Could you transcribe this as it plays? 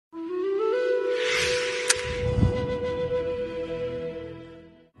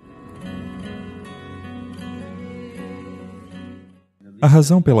A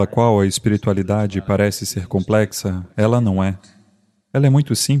razão pela qual a espiritualidade parece ser complexa, ela não é. Ela é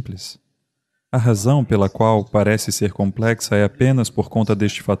muito simples. A razão pela qual parece ser complexa é apenas por conta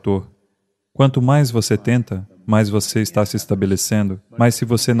deste fator. Quanto mais você tenta, mais você está se estabelecendo, mas se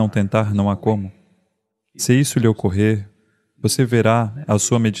você não tentar, não há como. Se isso lhe ocorrer, você verá a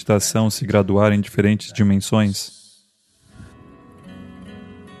sua meditação se graduar em diferentes dimensões.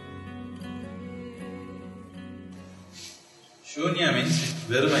 Shunya means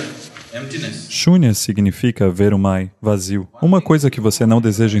vermai, emptiness. Shunya significa verumai, vazio. Uma coisa que você não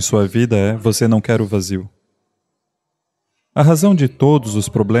deseja em sua vida é você não quer o vazio. A razão de todos os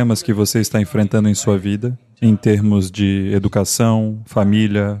problemas que você está enfrentando em sua vida, em termos de educação,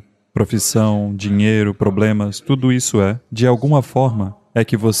 família, profissão, dinheiro, problemas, tudo isso de alguma forma, é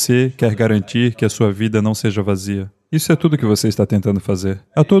que você quer garantir que a sua vida não seja vazia. Isso é tudo que você está tentando fazer.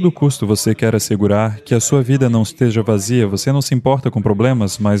 A todo custo você quer assegurar que a sua vida não esteja vazia, você não se importa com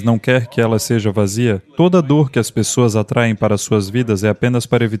problemas, mas não quer que ela seja vazia. Toda dor que as pessoas atraem para suas vidas é apenas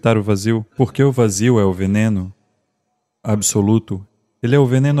para evitar o vazio, porque o vazio é o veneno absoluto. Ele é o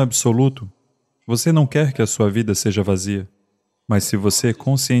veneno absoluto. Você não quer que a sua vida seja vazia. Mas se você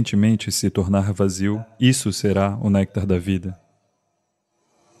conscientemente se tornar vazio, isso será o néctar da vida.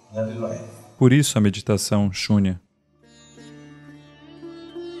 Por isso a meditação Shunya.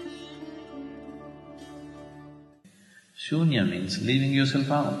 Shunya means leaving yourself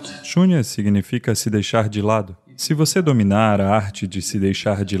out. Shunya significa se deixar de lado. Se você dominar a arte de se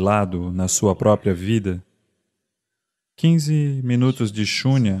deixar de lado na sua própria vida, 15 minutos de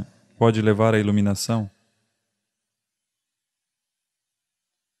Shunya pode levar à iluminação.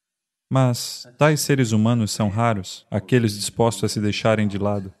 Mas tais seres humanos são raros, aqueles dispostos a se deixarem de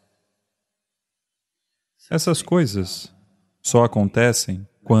lado. Essas coisas só acontecem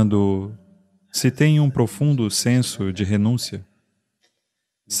quando se tem um profundo senso de renúncia.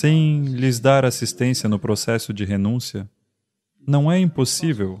 Sem lhes dar assistência no processo de renúncia, não é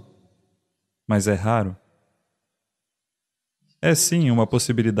impossível, mas é raro. É sim uma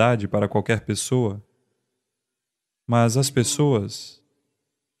possibilidade para qualquer pessoa, mas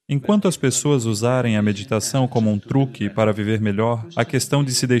enquanto as pessoas usarem a meditação como um truque para viver melhor, a questão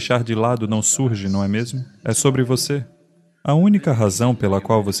de se deixar de lado não surge, não é mesmo? É sobre você. A única razão pela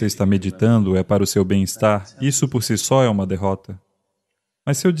qual você está meditando é para o seu bem-estar. Isso por si só é uma derrota.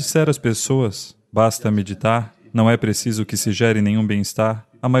 Mas se eu disser às pessoas, basta meditar, não é preciso que se gere nenhum bem-estar,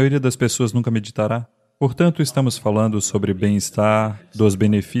 a maioria das pessoas nunca meditará. Portanto, estamos falando sobre bem-estar, dos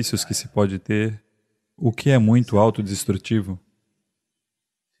benefícios que se pode ter, o que é muito autodestrutivo.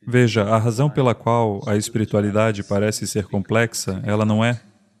 Veja, a razão pela qual a espiritualidade parece ser complexa, ela não é.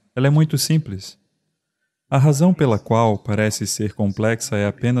 Ela é muito simples. A razão pela qual parece ser complexa é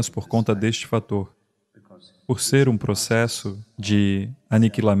apenas por conta deste fator, por ser um processo de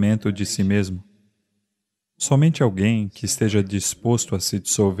aniquilamento de si mesmo. Somente alguém que esteja disposto a se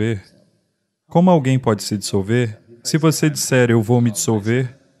dissolver. Como alguém pode se dissolver? Se você disser, eu vou me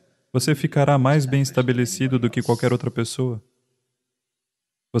dissolver, você ficará mais bem estabelecido do que qualquer outra pessoa.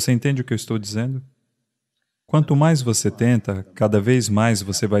 Você entende o que eu estou dizendo? Quanto mais você tenta, cada vez mais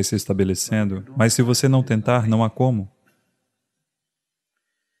você vai se estabelecendo, mas se você não tentar, não há como.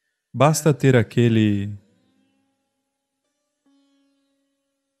 Basta ter aquele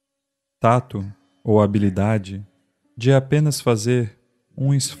tato ou habilidade de apenas fazer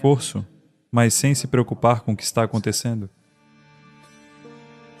um esforço, mas sem se preocupar com o que está acontecendo.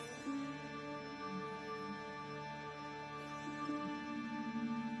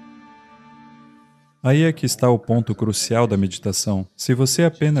 Aí é que está o ponto crucial da meditação. Se você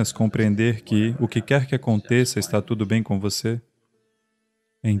apenas compreender que o que quer que aconteça está tudo bem com você,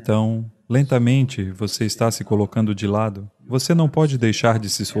 então, lentamente, você está se colocando de lado. Você não pode deixar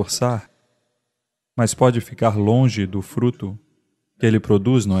de se esforçar, mas pode ficar longe do fruto que ele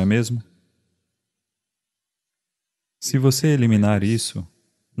produz, não é mesmo? Se você eliminar isso,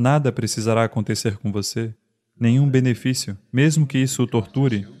 nada precisará acontecer com você, nenhum benefício. Mesmo que isso o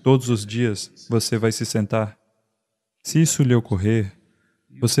torture, todos os dias você vai se sentar. Se isso lhe ocorrer,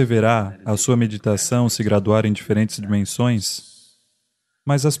 você verá a sua meditação se graduar em diferentes dimensões,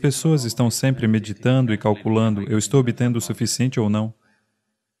 mas as pessoas estão sempre meditando e calculando, eu estou obtendo o suficiente ou não.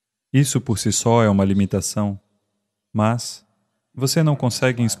 Isso por si só é uma limitação, mas você não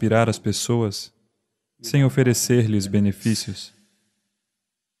consegue inspirar as pessoas sem oferecer-lhes benefícios.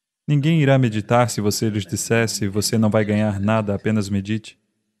 Ninguém irá meditar se você lhes dissesse, você não vai ganhar nada, apenas medite.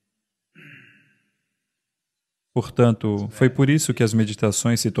 Portanto, foi por isso que as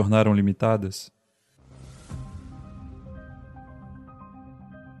meditações se tornaram limitadas.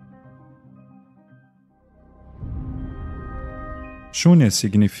 Shunya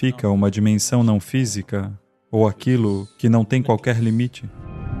significa uma dimensão não física, ou aquilo que não tem qualquer limite.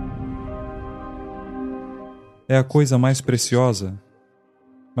 É a coisa mais preciosa,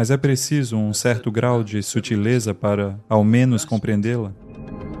 mas é preciso um certo grau de sutileza para, ao menos, compreendê-la.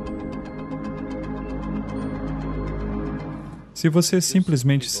 Se você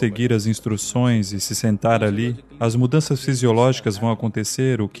simplesmente seguir as instruções e se sentar ali, as mudanças fisiológicas vão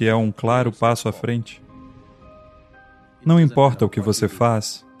acontecer, o que é um claro passo à frente. Não importa o que você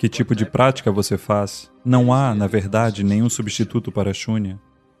faz, que tipo de prática você faz, não há, na verdade, nenhum substituto para Shunya.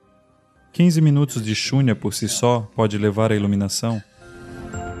 15 minutos de Shunya por si só pode levar à iluminação.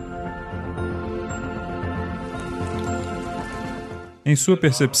 Em sua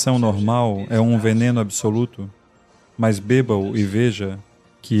percepção normal, é um veneno absoluto, mas beba-o e veja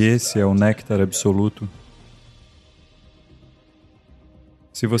que esse é o néctar absoluto.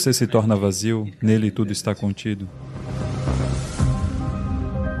 Se você se torna vazio, nele tudo está contido.